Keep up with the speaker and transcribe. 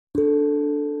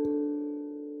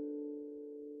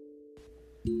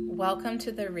Welcome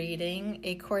to the reading,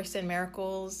 A Course in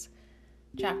Miracles,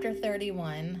 Chapter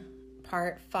 31,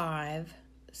 Part 5,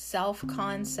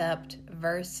 Self-Concept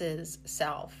versus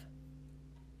Self.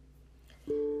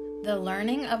 The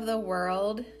learning of the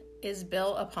world is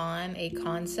built upon a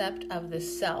concept of the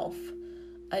self,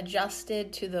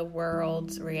 adjusted to the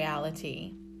world's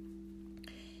reality.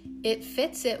 It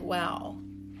fits it well,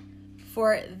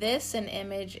 for this an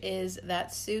image is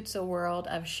that suits a world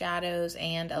of shadows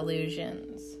and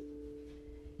illusions.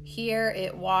 Here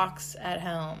it walks at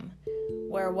home,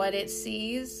 where what it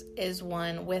sees is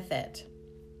one with it.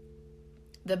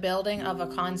 The building of a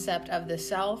concept of the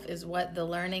self is what the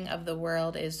learning of the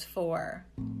world is for.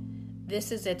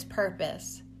 This is its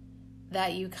purpose,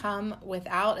 that you come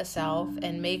without a self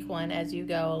and make one as you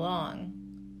go along.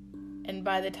 And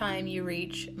by the time you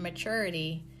reach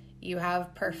maturity, you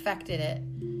have perfected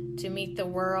it to meet the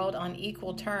world on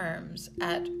equal terms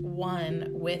at one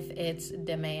with its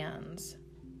demands.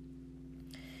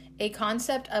 A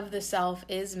concept of the self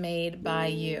is made by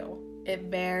you.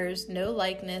 It bears no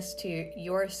likeness to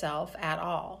yourself at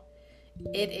all.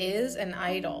 It is an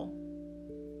idol,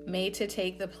 made to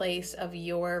take the place of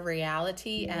your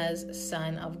reality as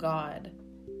Son of God.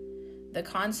 The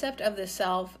concept of the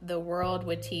self the world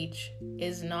would teach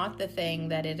is not the thing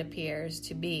that it appears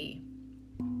to be,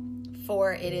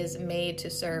 for it is made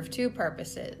to serve two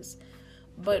purposes,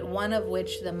 but one of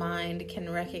which the mind can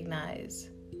recognize.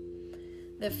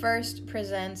 The first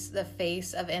presents the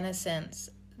face of innocence,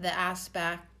 the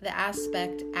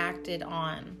aspect acted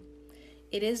on.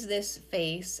 It is this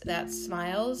face that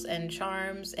smiles and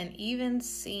charms and even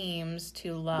seems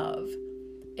to love.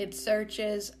 It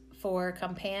searches for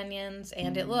companions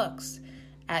and it looks,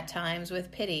 at times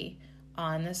with pity,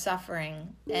 on the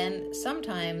suffering and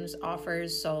sometimes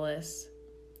offers solace.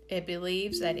 It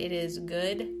believes that it is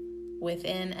good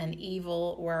within an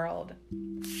evil world.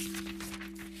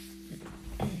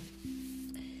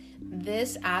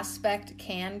 This aspect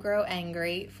can grow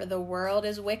angry, for the world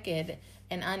is wicked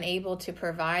and unable to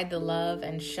provide the love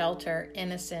and shelter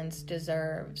innocence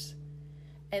deserves.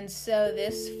 And so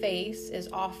this face is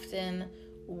often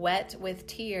wet with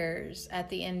tears at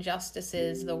the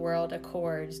injustices the world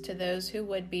accords to those who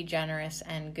would be generous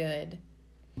and good.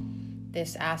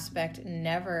 This aspect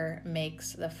never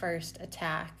makes the first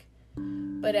attack,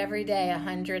 but every day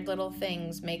 100 little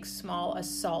things make small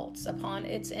assaults upon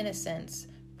its innocence,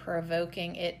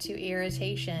 provoking it to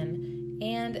irritation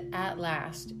and, at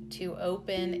last, to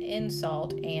open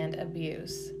insult and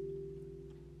abuse.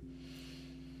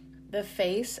 The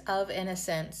face of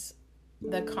innocence,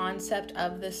 the concept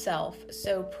of the self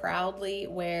so proudly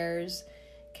wears,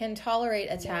 can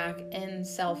tolerate attack in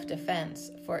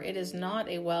self-defense, for it is not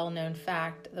a well-known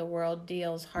fact the world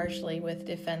deals harshly with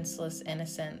defenseless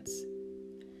innocence.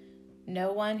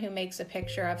 No one who makes a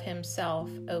picture of himself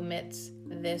omits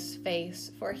this face,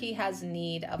 for he has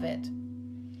need of it.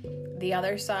 The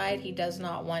other side he does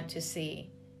not want to see.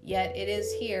 Yet it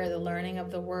is here the learning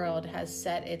of the world has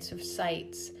set its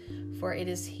sights, for it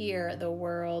is here the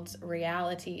world's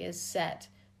reality is set.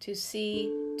 To see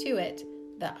to it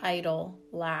the idol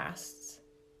lasts.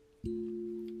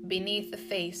 Beneath the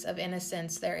face of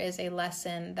innocence there is a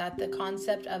lesson that the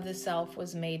concept of the self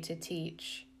was made to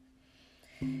teach.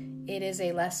 It is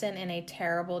a lesson in a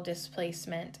terrible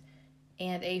displacement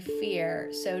and a fear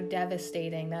so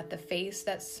devastating that the face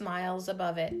that smiles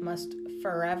above it must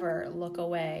forever look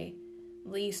away,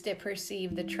 lest it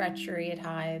perceive the treachery it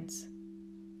hides.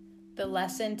 The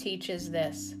lesson teaches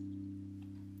this: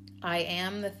 I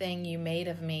am the thing you made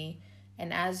of me,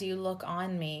 and as you look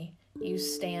on me, you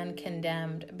stand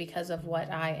condemned because of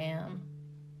what I am.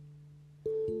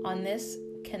 On this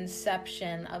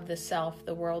conception of the self,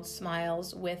 the world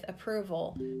smiles with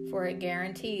approval, for it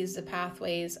guarantees the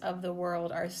pathways of the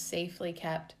world are safely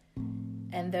kept,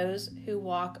 and those who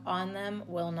walk on them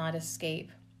will not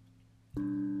escape.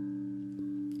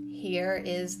 Here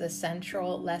is the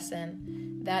central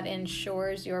lesson that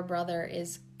ensures your brother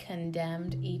is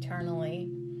condemned eternally.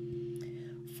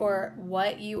 For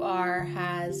what you are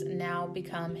has now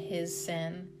become his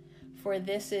sin. For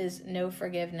this is no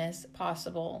forgiveness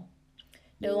possible.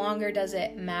 No longer does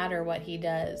it matter what he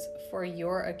does, for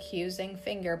your accusing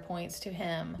finger points to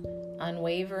him,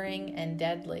 unwavering and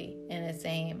deadly in its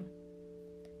aim.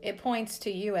 It points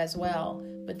to you as well,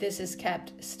 but this is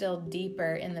kept still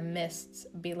deeper in the mists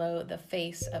below the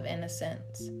face of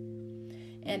innocence.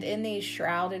 And in these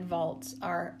shrouded vaults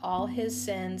are all his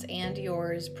sins and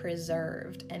yours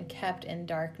preserved and kept in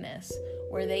darkness,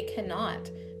 where they cannot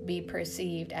be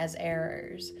perceived as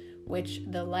errors, which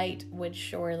the light would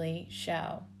surely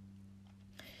show.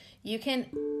 You can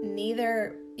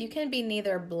You can be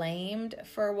neither blamed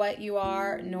for what you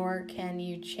are, nor can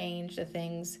you change the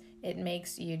things it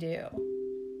makes you do.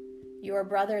 Your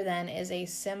brother then is a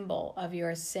symbol of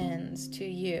your sins to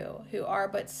you, who are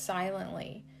but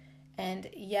silently, and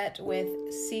yet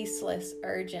with ceaseless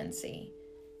urgency,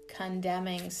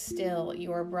 condemning still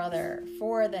your brother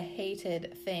for the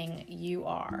hated thing you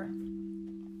are.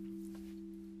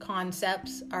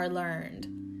 Concepts are learned.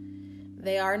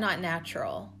 They are not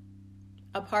natural.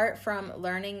 Apart from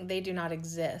learning, they do not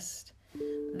exist.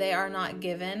 They are not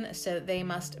given, so they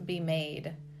must be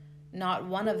made. Not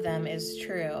one of them is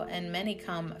true, and many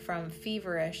come from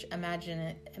feverish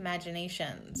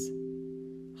imaginations,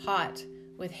 hot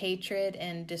with hatred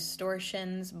and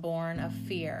distortions born of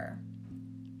fear.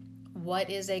 What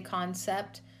is a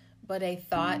concept but a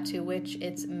thought to which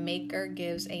its maker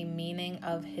gives a meaning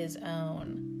of his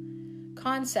own?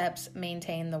 Concepts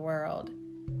maintain the world,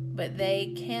 but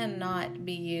they cannot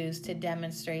be used to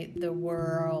demonstrate the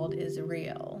world is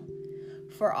real.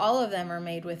 For all of them are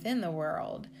made within the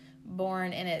world,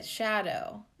 born in its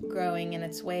shadow, growing in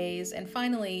its ways, and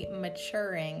finally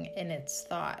maturing in its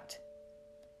thought.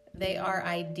 They are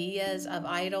ideas of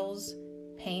idols,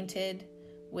 painted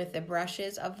with the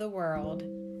brushes of the world,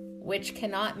 which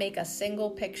cannot make a single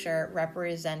picture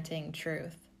representing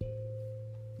truth.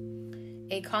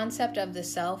 A concept of the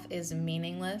self is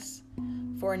meaningless,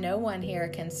 for no one here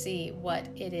can see what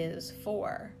it is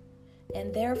for,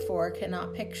 and therefore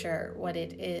cannot picture what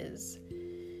it is.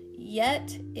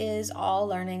 Yet is all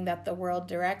learning that the world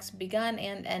directs begun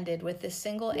and ended with the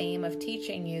single aim of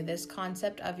teaching you this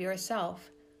concept of yourself,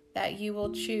 that you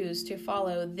will choose to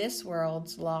follow this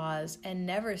world's laws and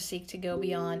never seek to go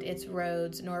beyond its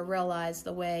roads nor realize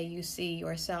the way you see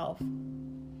yourself.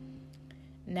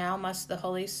 Now must the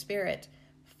Holy Spirit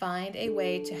find a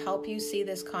way to help you see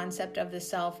this concept of the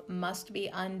self must be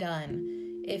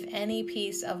undone if any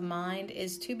peace of mind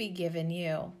is to be given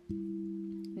you.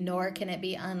 Nor can it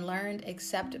be unlearned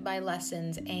except by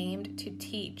lessons aimed to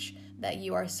teach that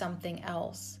you are something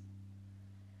else.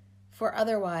 For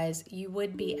otherwise, you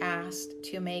would be asked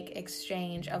to make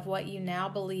exchange of what you now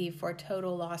believe for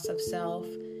total loss of self,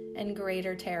 and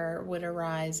greater terror would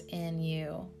arise in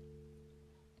you.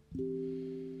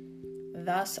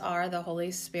 Thus are the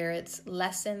Holy Spirit's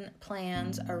lesson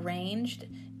plans arranged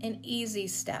in easy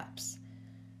steps,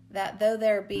 that though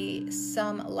there be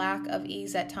some lack of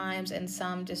ease at times and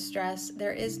some distress,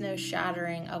 there is no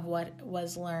shattering of what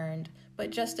was learned, but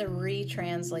just a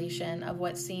retranslation of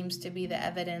what seems to be the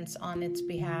evidence on its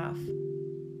behalf.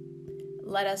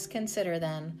 Let us consider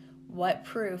then what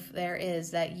proof there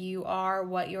is that you are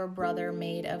what your brother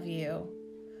made of you.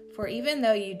 For even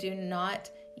though you do not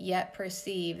yet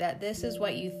perceive that this is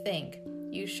what you think,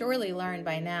 you surely learn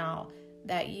by now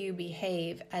that you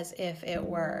behave as if it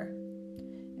were.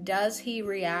 Does he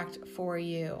react for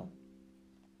you?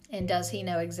 And does he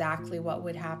know exactly what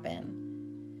would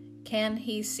happen? Can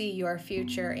he see your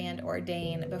future and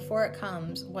ordain before it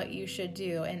comes what you should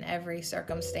do in every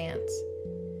circumstance?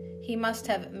 He must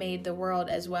have made the world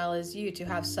as well as you to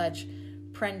have such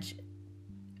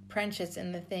prescience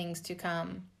in the things to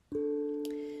come.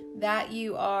 That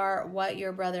you are what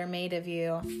your brother made of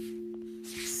you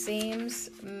seems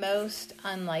most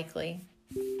unlikely.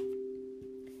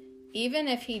 Even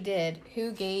if he did,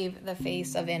 who gave the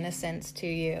face of innocence to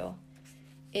you?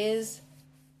 Is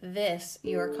this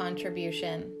your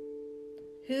contribution?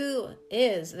 Who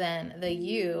is then the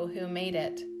you who made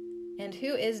it? And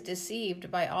who is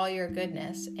deceived by all your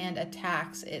goodness and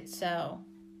attacks it so?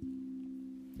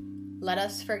 Let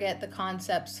us forget the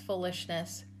concept's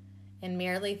foolishness and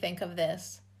merely think of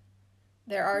this.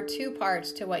 There are two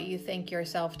parts to what you think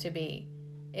yourself to be.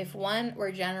 If one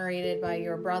were generated by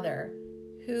your brother,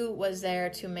 who was there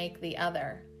to make the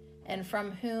other? And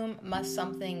from whom must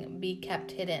something be kept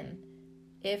hidden?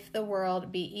 If the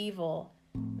world be evil,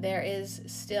 there is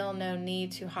still no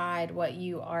need to hide what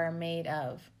you are made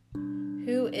of.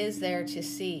 Who is there to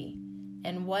see?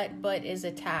 And what but is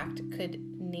attacked could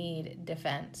need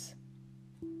defense?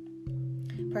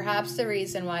 Perhaps the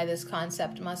reason why this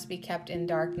concept must be kept in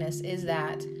darkness is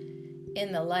that,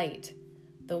 in the light,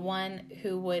 the one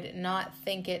who would not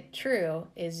think it true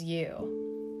is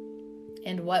you.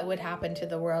 And what would happen to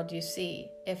the world you see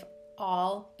if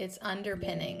all its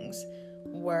underpinnings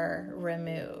were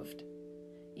removed?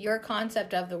 Your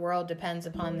concept of the world depends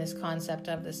upon this concept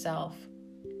of the self,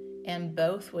 and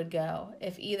both would go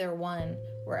if either one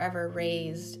were ever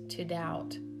raised to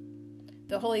doubt.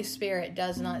 The Holy Spirit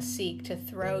does not seek to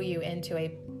throw you into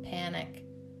a panic,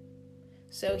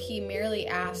 so he merely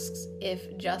asks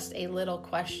if just a little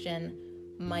question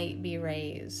might be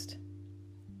raised.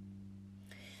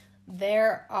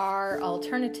 There are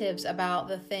alternatives about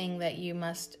the thing that you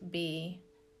must be.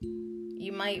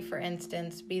 You might, for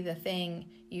instance, be the thing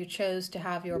you chose to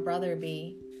have your brother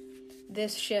be.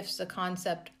 This shifts the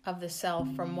concept of the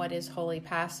self from what is wholly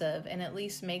passive and at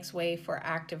least makes way for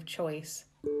active choice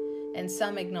and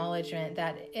some acknowledgement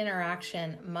that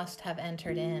interaction must have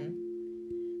entered in.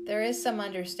 There is some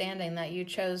understanding that you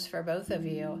chose for both of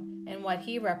you, and what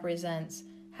he represents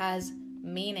has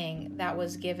meaning that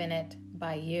was given it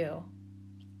by you.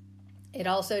 It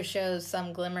also shows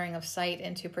some glimmering of sight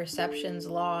into perception's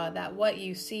law that what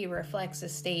you see reflects a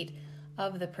state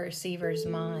of the perceiver's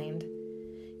mind.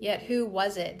 Yet who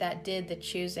was it that did the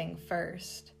choosing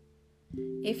first?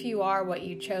 If you are what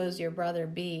you chose your brother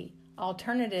be,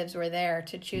 alternatives were there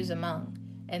to choose among,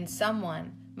 and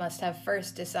someone must have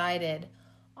first decided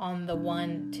on the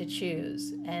one to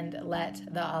choose and let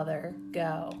the other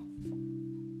go.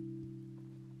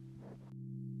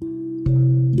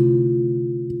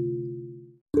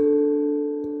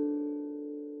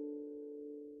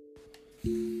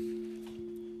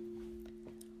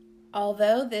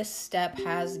 Although this step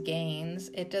has gains,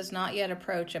 it does not yet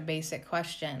approach a basic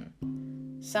question.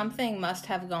 Something must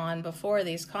have gone before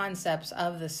these concepts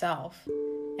of the self,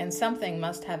 and something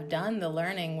must have done the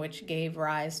learning which gave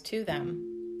rise to them.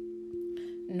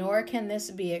 Nor can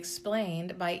this be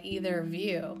explained by either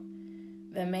view.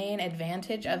 The main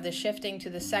advantage of the shifting to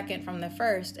the second from the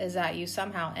first is that you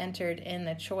somehow entered in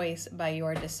the choice by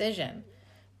your decision,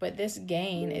 but this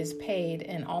gain is paid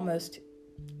in almost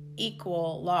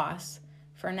equal loss,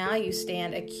 for now you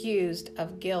stand accused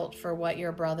of guilt for what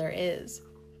your brother is,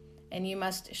 and you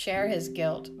must share his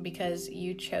guilt because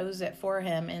you chose it for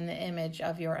him in the image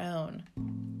of your own.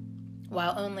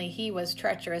 While only he was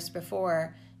treacherous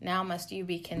before, now must you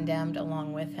be condemned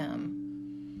along with him.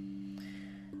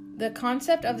 The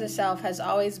concept of the self has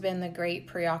always been the great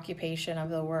preoccupation of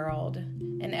the world,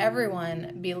 and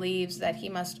everyone believes that he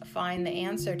must find the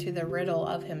answer to the riddle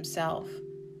of himself.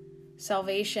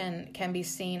 Salvation can be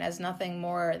seen as nothing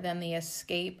more than the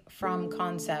escape from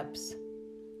concepts.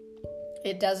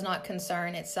 It does not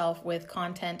concern itself with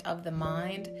content of the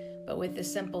mind, but with the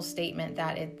simple statement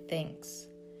that it thinks.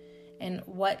 And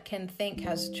what can think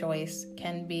has choice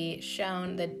can be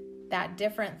shown that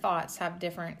different thoughts have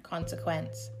different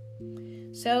consequence.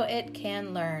 So it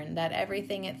can learn that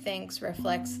everything it thinks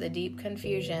reflects the deep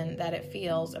confusion that it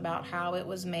feels about how it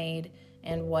was made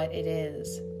and what it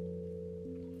is.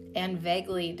 And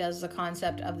vaguely does the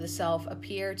concept of the self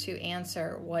appear to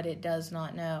answer what it does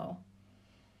not know.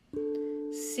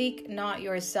 Seek not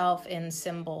yourself in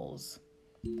symbols.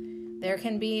 There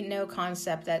can be no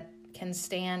concept that can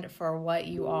stand for what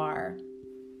you are.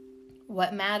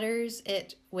 What matters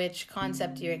it which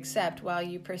concept you accept while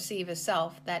you perceive a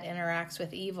self that interacts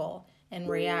with evil and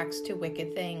reacts to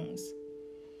wicked things.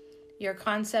 Your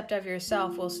concept of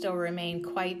yourself will still remain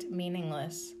quite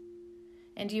meaningless,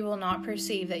 and you will not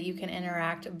perceive that you can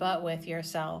interact but with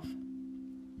yourself.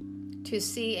 To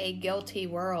see a guilty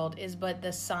world is but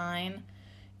the sign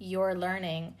your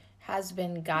learning has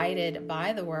been guided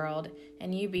by the world,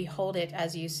 and you behold it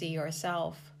as you see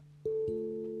yourself.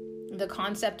 The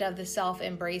concept of the self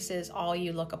embraces all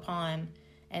you look upon,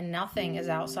 and nothing is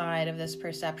outside of this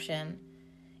perception.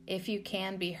 If you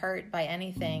can be hurt by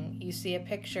anything, you see a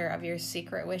picture of your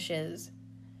secret wishes,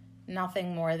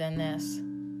 nothing more than this.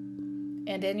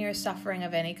 And in your suffering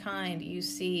of any kind, you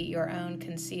see your own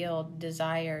concealed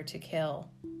desire to kill.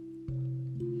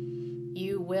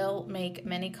 You will make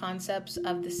many concepts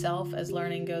of the self as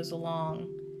learning goes along.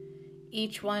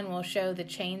 Each one will show the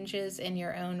changes in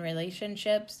your own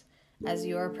relationships as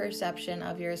your perception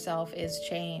of yourself is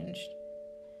changed.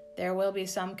 There will be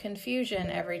some confusion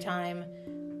every time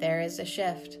there is a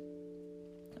shift.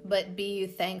 But be you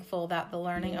thankful that the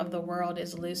learning of the world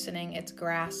is loosening its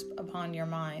grasp upon your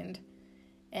mind.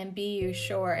 And be you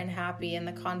sure and happy in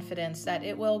the confidence that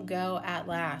it will go at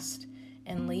last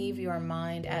and leave your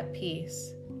mind at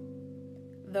peace.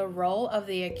 The role of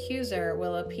the accuser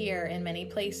will appear in many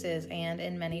places and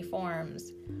in many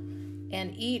forms,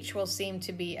 and each will seem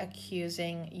to be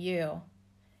accusing you.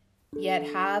 Yet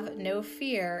have no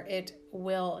fear, it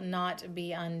will not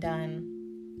be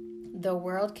undone. The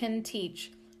world can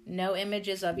teach no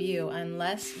images of you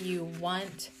unless you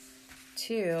want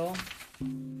to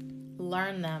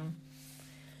learn them.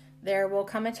 There will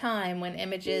come a time when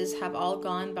images have all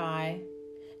gone by,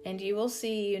 and you will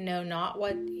see you know not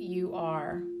what you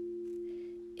are.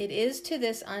 It is to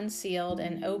this unsealed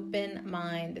and open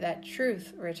mind that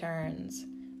truth returns,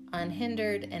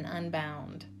 unhindered and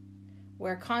unbound.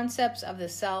 Where concepts of the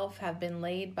self have been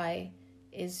laid by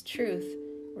is truth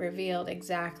revealed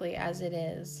exactly as it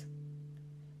is.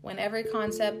 When every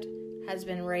concept has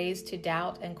been raised to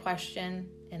doubt and question,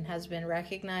 and has been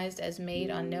recognized as made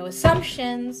on no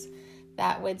assumptions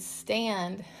that would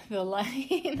stand the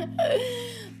line,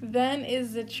 then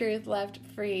is the truth left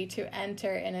free to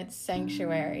enter in its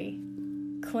sanctuary,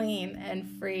 clean and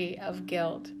free of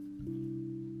guilt.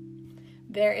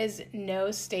 There is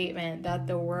no statement that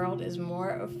the world is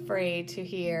more afraid to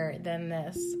hear than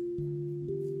this.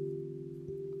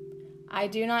 I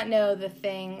do not know the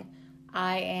thing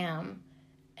I am,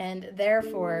 and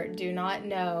therefore do not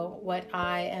know what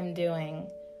I am doing,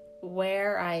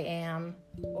 where I am,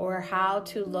 or how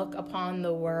to look upon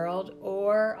the world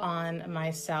or on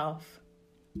myself.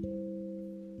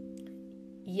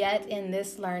 Yet in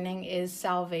this learning is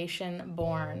salvation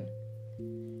born,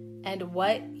 and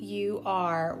what you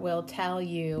are will tell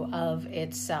you of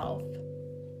itself.